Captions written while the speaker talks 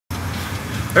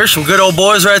There's some good old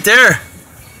boys right there.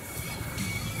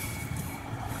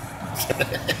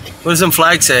 What does them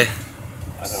flags say?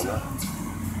 I don't know.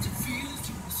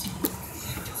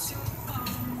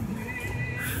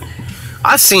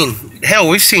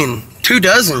 We've seen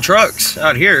 24 trucks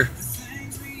out here.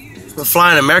 We're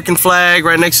flying an American flag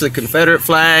right next to the Confederate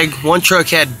flag. One truck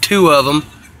had 2 of them,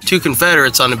 2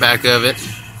 Confederates on the back of it.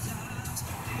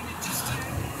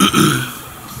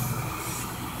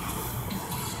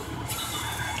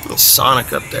 There's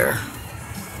Sonic up there.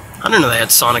 I didn't know they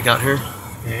had Sonic out here.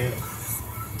 Yeah.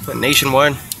 But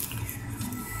nationwide.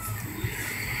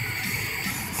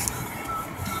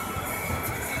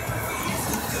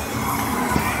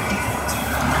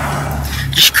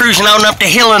 Just cruising on up the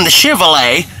hill in the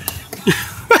Chevrolet.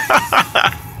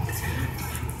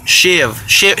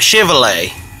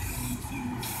 Chevrolet.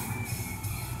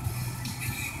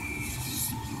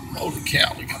 Holy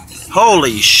cow, we got this.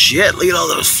 Holy shit, look at all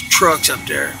those trucks up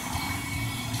there.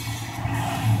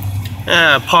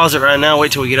 Pause it right now,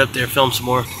 wait till we get up there, film some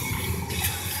more.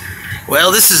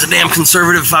 Well, this is a damn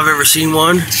conservative if I've ever seen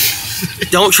one.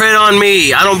 Don't tread on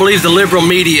me. I don't believe the liberal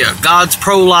media. God's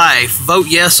pro-life. Vote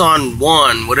yes on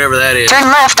 1, whatever that is. Turn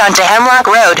left onto Hemlock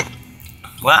Road.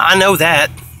 Well, I know that.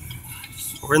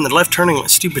 We're in the left turning lane.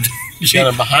 Stupid. You got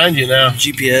them behind you now.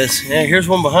 GPS. Yeah, here's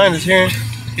one behind us here. Look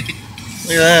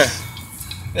at that.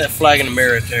 Look at that flag in the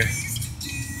mirror right there.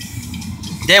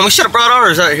 Damn, we should have brought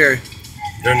ours out here.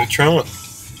 They're in the trunk.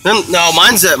 No,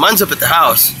 mine's up at the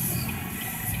house.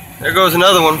 There goes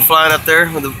another one flying up there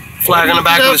with the flag on the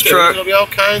back of his truck. There'll be all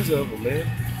kinds of them, man.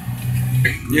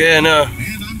 Yeah, no.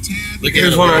 Look,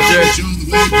 here's one right there.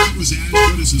 That was as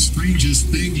good as the strangest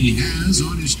thing he has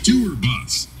on his tour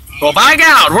bus. Well, by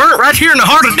God, we're right here in the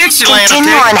heart of Dixieland.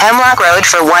 Continue on Hemlock Road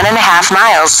for 1.5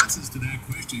 miles. Answers to that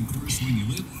question, of course, when you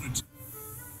live on a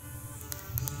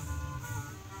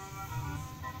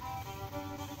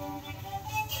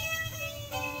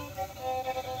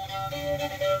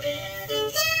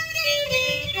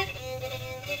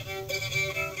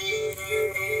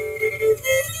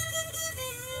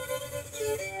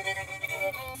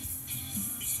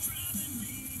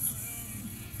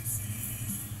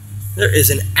There is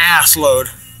an ass load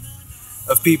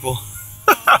of people.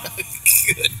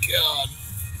 Good God.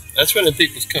 That's when the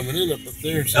people's coming in up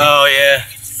there. So Oh, yeah.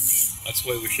 that's the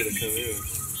way we should have come in.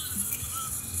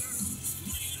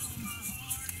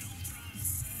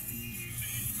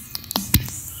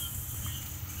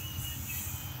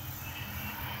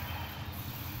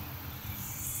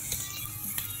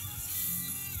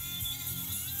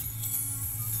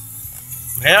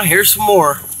 Yeah, here's some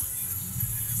more.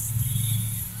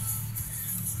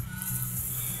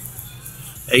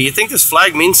 Hey, you think this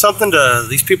flag means something to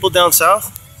these people down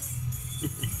south?